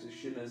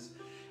practitioners.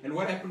 And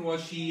what happened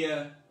was she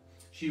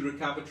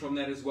recovered from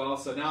that as well.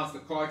 So now it's the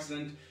car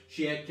accident.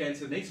 She had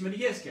cancer. Next minute,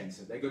 he has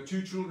cancer. They got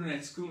 2 children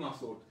at school, and I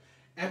thought,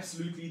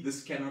 absolutely,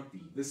 this cannot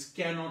be. This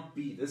cannot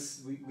be.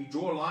 We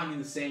draw a line in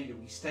the sand, and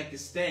we take a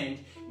stand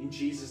in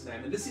Jesus'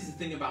 name. And this is the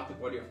thing about the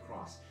body of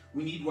Christ.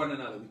 We need one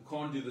another. We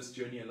can't do this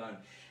journey alone.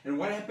 And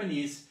what happened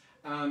is,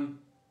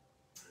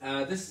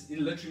 this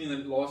literally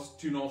in the last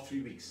 2.5,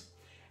 3 weeks.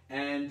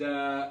 And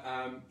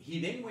he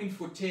then went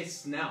for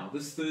tests now,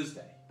 this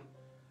Thursday.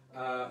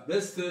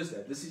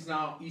 This is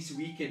now Easter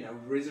weekend, a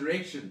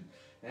resurrection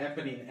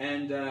happening.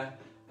 And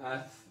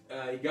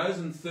he goes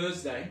on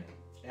Thursday,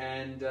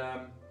 and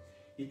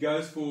he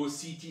goes for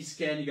CT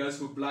scan, he goes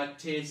for blood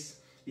tests,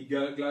 he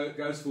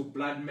goes for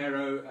blood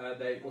marrow.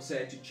 They also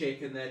had to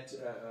check in that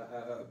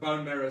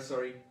bone marrow,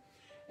 sorry,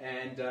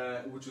 and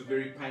which was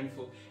very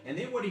painful. And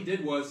then what he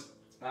did was,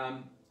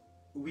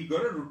 we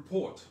got a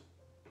report,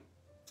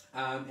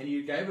 and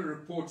he gave a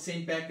report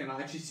sent back, and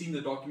I actually seen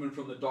the document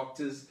from the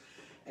doctors.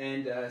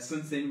 And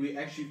since then, we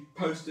actually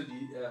posted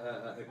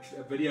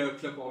a video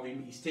clip of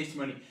him, his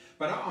testimony.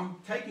 But I'm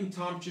taking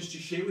time just to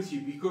share with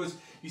you, because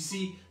you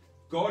see,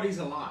 God is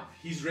alive.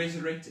 He's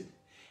resurrected.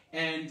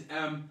 And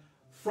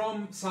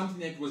from something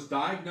that was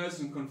diagnosed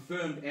and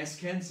confirmed as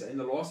cancer in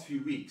the last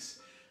few weeks,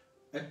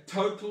 a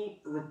total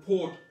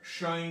report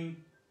showing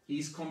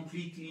he's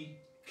completely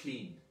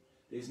clean.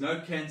 There's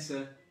no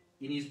cancer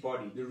in his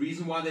body. The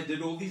reason why they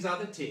did all these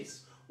other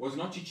tests was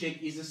not to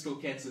check, is there still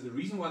cancer? The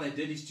reason why they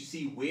did is to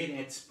see where it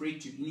had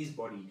spread to in his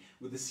body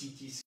with the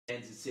CT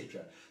scans,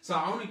 etc. So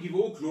I want to give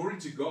all glory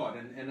to God,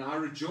 and I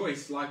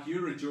rejoice like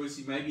you're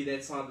rejoicing, maybe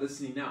that side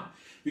listening now,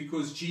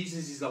 because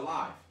Jesus is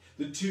alive.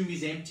 The tomb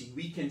is empty.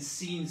 We can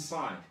see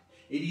inside.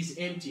 It is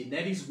empty, and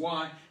that is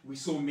why we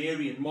saw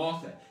Mary and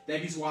Martha.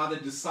 That is why the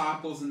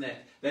disciples and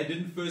that, they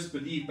didn't first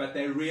believe, but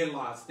they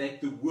realized that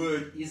the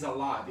Word is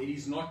alive. It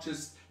is not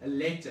just a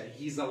letter.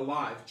 He's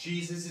alive.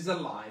 Jesus is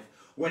alive.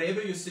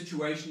 Whatever your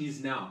situation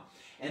is now,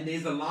 and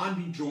there's a line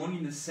being drawn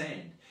in the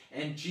sand,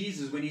 and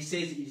Jesus, when he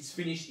says it is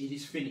finished, it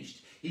is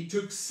finished. He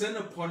took sin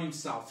upon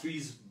himself. Through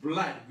his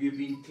blood we have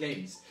been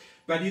cleansed,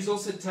 but he's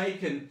also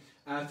taken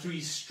through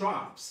his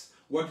stripes.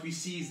 What we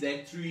see is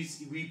that through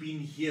his, we've been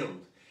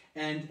healed,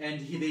 and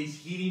there's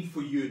healing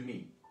for you and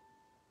me.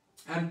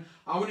 And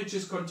I want to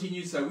just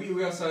continue. So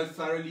we are so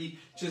thoroughly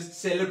just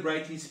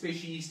celebrating,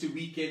 especially Easter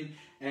weekend,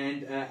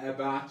 and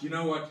about, you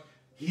know what,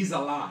 he's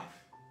alive.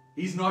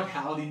 He's not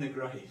held in the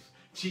grave.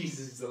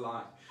 Jesus is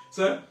alive.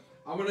 So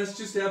I want us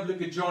just to have a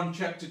look at John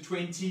chapter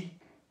 20.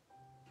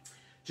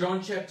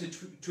 John chapter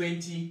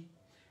 20.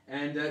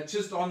 And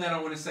just on that, I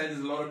want to say there's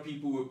a lot of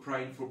people who were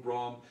praying for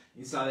Brahm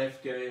in South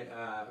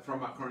Africa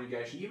from our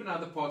congregation. Even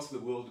other parts of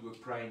the world who were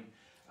praying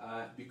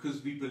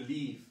because we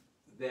believe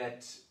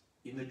that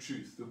in the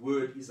truth, the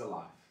Word is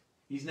alive.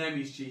 His name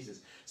is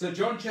Jesus. So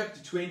John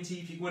chapter 20,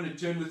 if you want to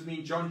turn with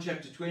me, John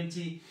chapter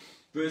 20,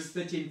 verse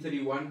 30 and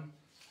 31.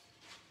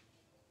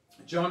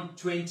 John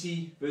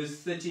 20, verse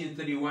 30 and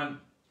 31.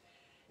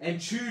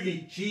 And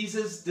truly,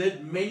 Jesus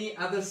did many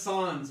other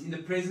signs in the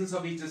presence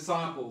of his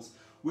disciples,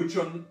 which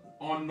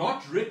are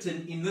not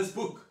written in this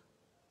book.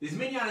 There's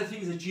many other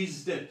things that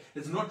Jesus did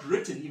that's not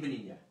written even in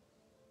here.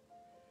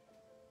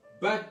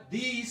 But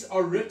these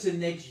are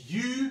written that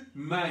you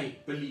may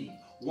believe.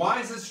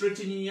 Why is this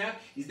written in here?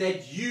 Is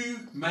that you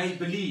may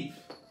believe.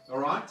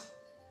 Alright?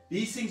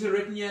 These things are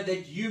written here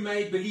that you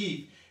may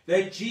believe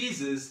that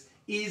Jesus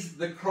is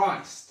the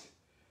Christ,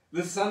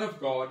 the Son of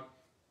God,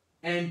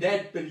 and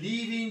that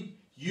believing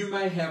you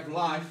may have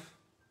life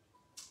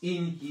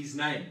in his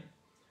name.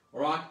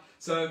 Alright?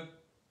 So,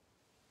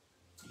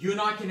 you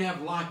and I can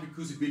have life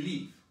because we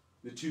believe.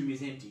 The tomb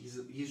is empty.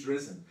 He's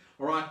risen.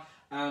 Alright?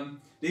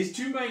 There's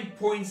 2 main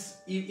points,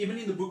 even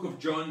in the book of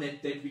John,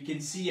 that we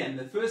can see. And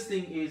the first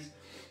thing is,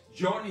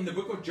 John, in the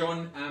book of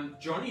John,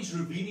 John is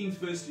revealing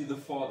firstly the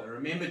Father.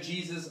 Remember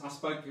Jesus, I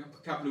spoke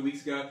a couple of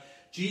weeks ago,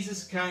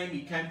 Jesus came,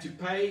 he came to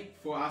pay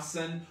for our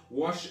sin,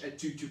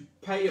 to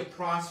pay a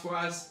price for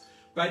us,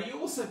 but he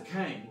also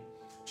came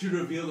to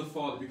reveal the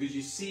Father, because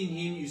you've seen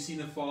him, you've seen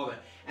the Father.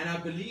 And I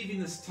believe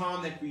in this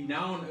time that we're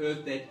now on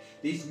earth, that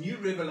there's new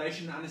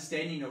revelation and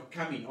understanding of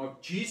coming,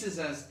 of Jesus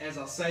as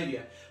our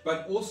Savior,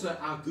 but also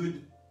our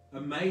good,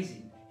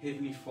 amazing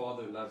Heavenly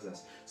Father who loves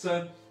us.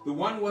 So the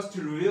one was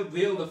to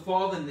reveal the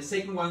Father, and the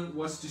second one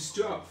was to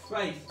stir up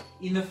faith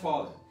in the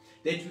Father,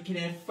 that we can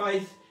have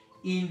faith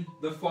in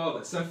the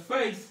Father. So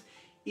faith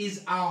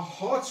is our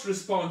heart's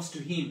response to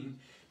him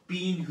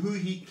being who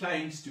he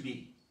claims to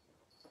be.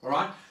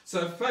 Alright?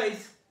 So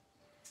faith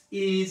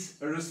is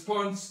a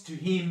response to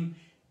him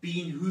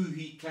being who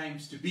he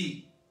claims to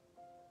be.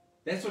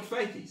 That's what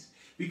faith is.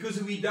 Because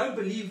if we don't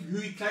believe who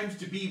he claims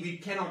to be, we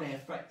cannot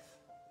have faith.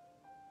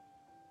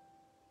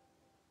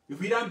 If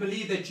we don't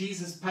believe that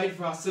Jesus paid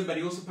for our sin, but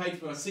he also paid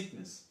for our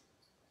sickness,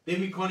 then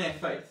we can't have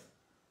faith.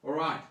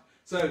 Alright?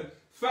 So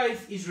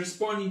faith is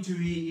responding to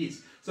who he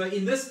is. So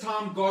in this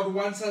time, God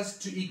wants us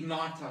to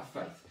ignite our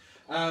faith.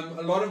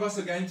 A lot of us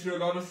are going through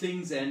a lot of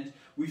things, and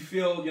we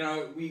feel,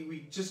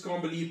 we just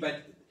can't believe,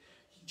 but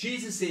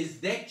Jesus says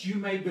that you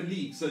may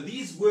believe. So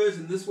these words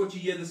and this what you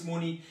hear this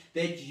morning,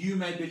 that you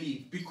may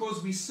believe,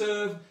 because we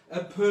serve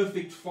a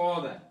perfect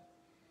Father.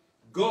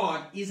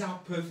 God is our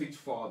perfect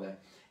Father.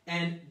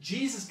 And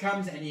Jesus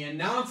comes and he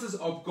announces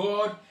of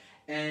God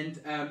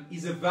and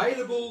is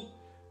available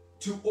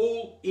to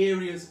all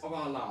areas of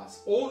our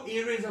lives. All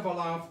areas of our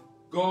life,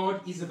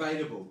 God is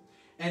available.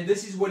 And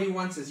this is what he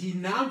wants us. He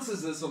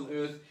announces this on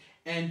earth,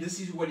 and this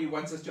is what he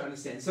wants us to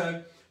understand.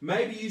 So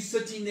maybe you're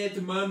sitting there at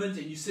the moment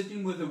and you're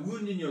sitting with a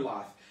wound in your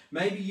life.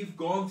 Maybe you've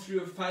gone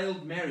through a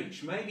failed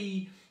marriage.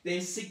 Maybe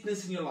there's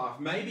sickness in your life.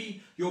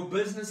 Maybe your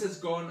business has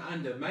gone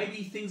under.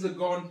 Maybe things have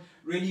gone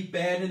really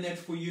bad in that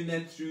for you, and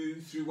that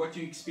through what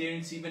you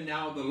experience even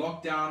now, the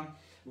lockdown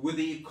with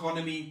the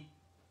economy.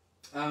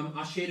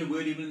 I shared a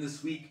word even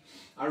this week.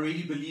 I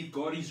really believe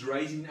God is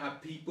raising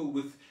up people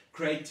with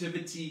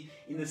creativity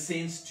in the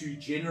sense to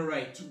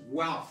generate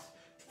wealth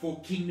for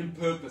kingdom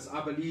purpose.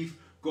 I believe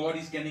God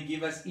is going to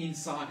give us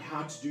insight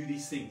how to do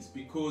these things,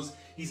 because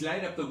he's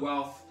laid up the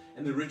wealth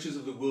and the riches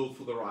of the world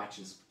for the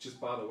righteous, just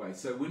by the way.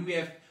 So when we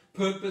have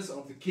purpose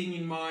of the King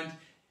in mind,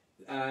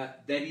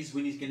 that is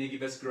when he's going to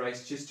give us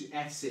grace just to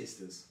access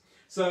this.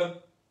 So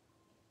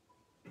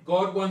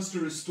God wants to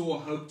restore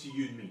hope to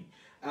you and me.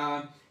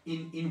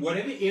 In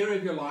whatever area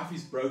of your life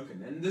is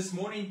broken. And this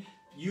morning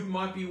you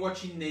might be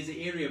watching, there's an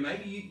area,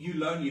 maybe you're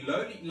lonely.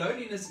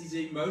 Loneliness is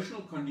an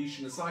emotional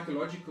condition, a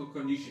psychological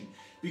condition.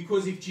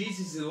 Because if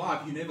Jesus is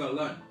alive, you're never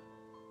alone.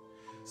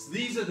 So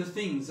these are the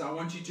things I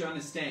want you to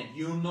understand.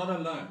 You're not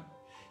alone.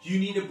 You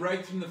need a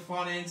break from the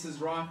finances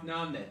right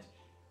now and that.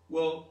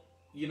 Well,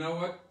 you know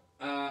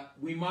what?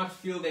 We might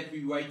feel that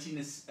we're waiting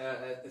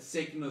a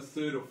second or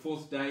third or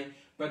fourth day,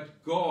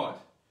 but God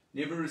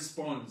never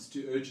responds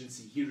to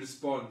urgency. He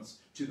responds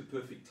to the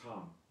perfect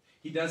time.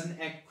 He doesn't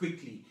act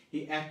quickly.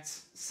 He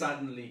acts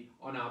suddenly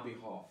on our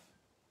behalf.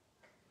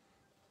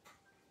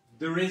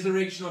 The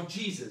resurrection of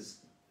Jesus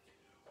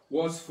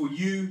was for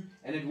you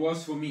and it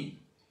was for me.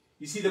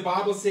 You see, the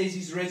Bible says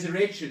his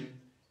resurrection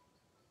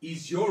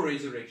is your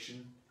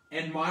resurrection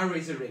and my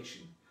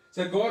resurrection.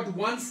 So God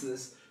wants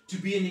this to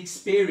be an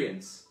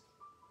experience.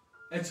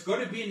 It's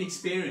got to be an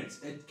experience.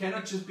 It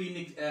cannot just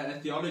be a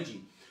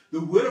theology. The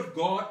Word of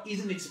God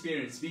is an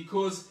experience,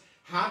 because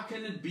how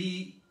can it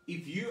be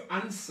if you're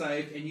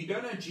unsaved and you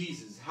don't know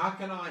Jesus? How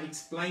can I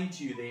explain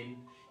to you then,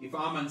 if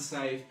I'm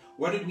unsaved,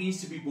 what it means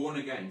to be born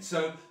again?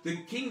 So the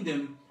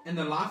kingdom and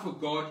the life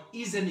of God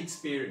is an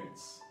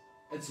experience.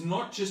 It's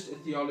not just a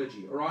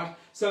theology, all right?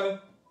 So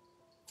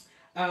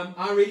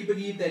I really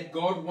believe that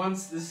God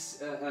wants this,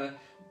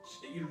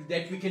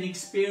 that we can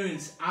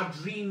experience our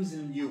dreams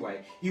in a new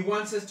way. He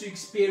wants us to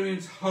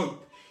experience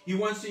hope. He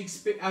wants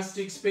us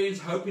to experience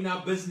hope in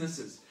our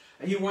businesses.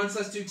 He wants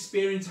us to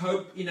experience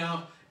hope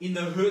in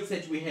the hurts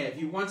that we have.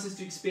 He wants us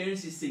to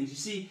experience these things. You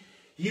see,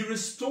 he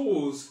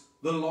restores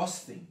the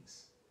lost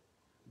things.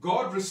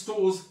 God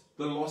restores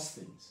the lost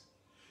things.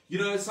 You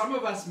know, some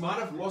of us might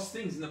have lost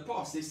things in the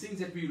past. There's things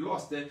that we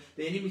lost. The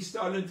enemy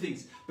stolen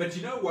things. But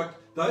you know what?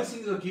 Those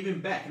things are given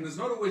back. And it's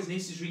not always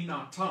necessary in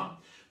our time.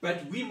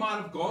 But we might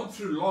have gone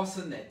through loss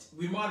in that.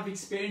 We might have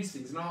experienced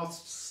things. And I'll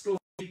still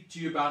speak to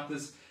you about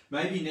this.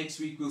 Maybe next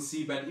week we'll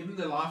see. But even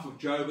the life of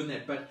Job and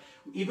that. But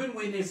even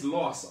when there's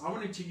loss, I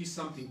want to tell you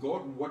something.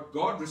 What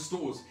God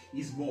restores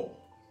is more.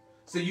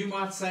 So you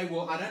might say,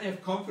 well, I don't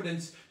have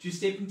confidence to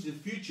step into the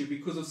future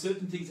because of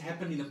certain things that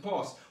happened in the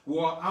past.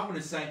 Well, I want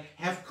to say,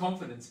 have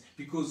confidence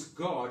because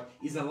God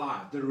is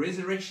alive. The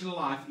resurrection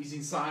life is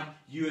inside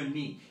you and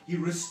me. He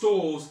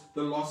restores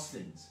the lost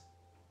things.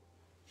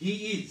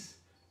 He is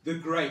the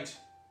great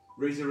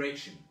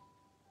resurrection.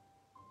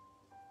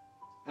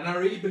 And I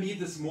really believe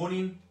this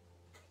morning,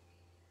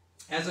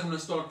 as I'm going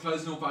to start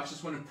closing off, I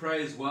just want to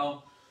pray as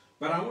well.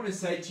 But I want to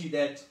say to you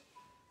that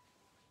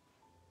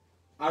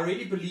I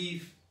really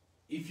believe,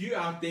 if you're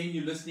out there and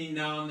you're listening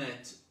now,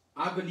 that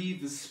I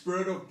believe the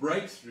spirit of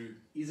breakthrough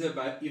is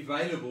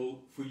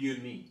available for you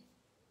and me.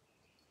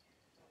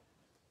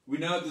 We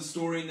know the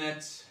story in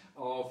that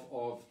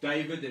of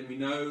David, and we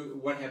know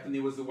what happened.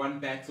 There was the one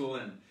battle,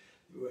 and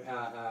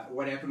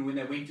what happened when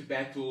they went to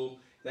battle.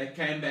 They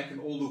came back,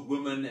 and all the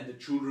women and the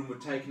children were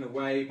taken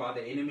away by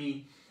the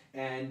enemy.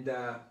 And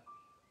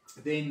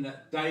then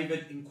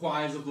David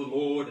inquires of the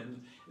Lord,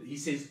 and he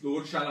says,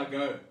 Lord, shall I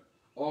go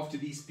after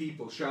these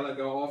people? Shall I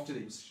go after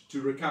them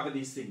to recover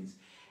these things?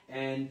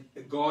 And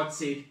God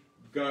said,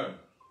 go.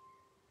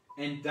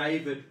 And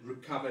David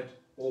recovered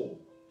all.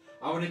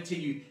 I want to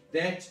tell you,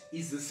 that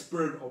is the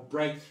spirit of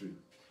breakthrough.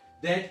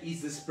 That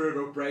is the spirit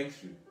of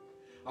breakthrough.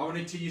 I want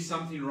to tell you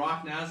something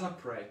right now as I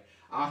pray.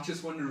 I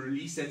just want to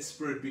release that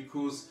spirit,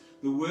 because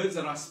the words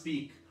that I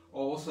speak are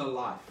also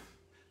life.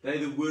 They're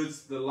the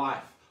words, the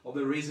life of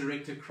the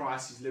resurrected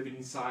Christ is living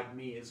inside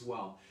me as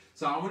well.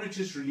 So I want to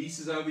just release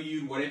this over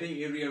you in whatever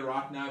area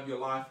right now of your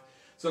life.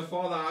 So,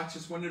 Father, I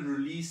just want to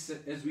release,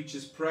 as we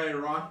just pray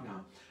right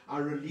now, I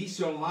release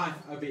your life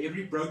over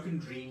every broken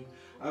dream,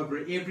 over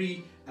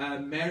every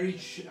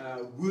marriage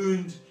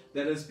wound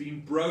that has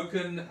been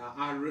broken.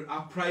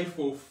 I pray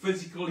for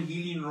physical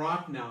healing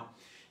right now.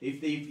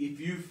 If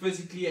you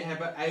physically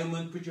have an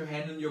ailment, put your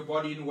hand on your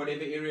body in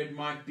whatever area it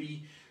might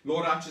be.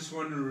 Lord, I just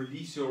want to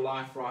release your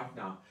life right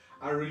now.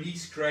 I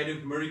release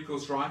creative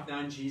miracles right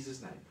now in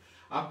Jesus' name.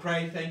 I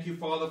pray, thank you,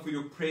 Father, for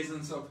your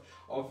presence of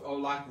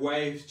like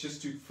waves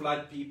just to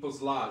flood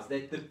people's lives.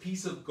 That the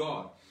peace of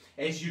God,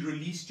 as you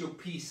released your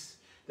peace,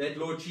 that,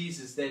 Lord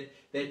Jesus,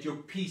 that your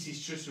peace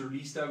is just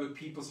released over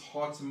people's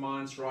hearts and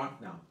minds right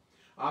now.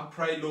 I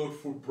pray, Lord,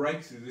 for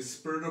breakthrough, the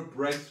spirit of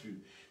breakthrough,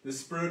 the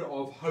spirit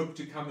of hope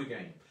to come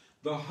again,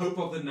 the hope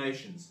of the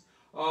nations.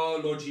 Oh,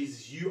 Lord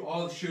Jesus, you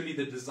are surely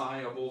the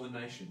desire of all the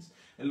nations.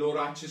 And Lord,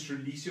 I just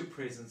release your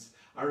presence.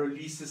 I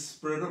release the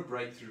spirit of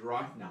breakthrough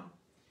right now.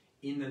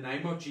 In the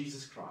name of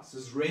Jesus Christ,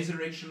 this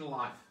resurrection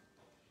life,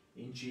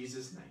 in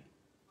Jesus'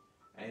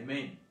 name.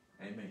 Amen.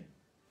 Amen.